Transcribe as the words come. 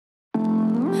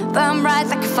burn bright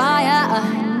like a fire.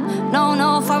 No,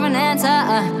 no for an answer.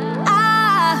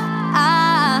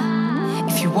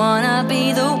 If you wanna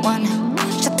be the one,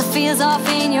 shut the fears off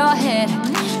in your head.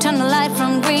 Turn the light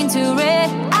from green to red.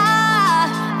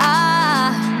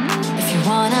 If you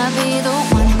wanna be the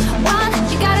one,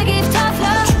 you gotta give tough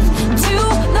love. Two,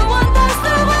 no one does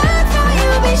the work for you.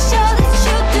 Be sure that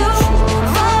you do.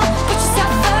 Four, put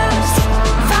yourself first.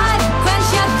 Five, quench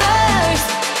your thirst.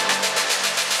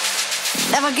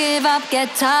 Never give up, get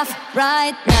tough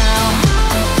right now.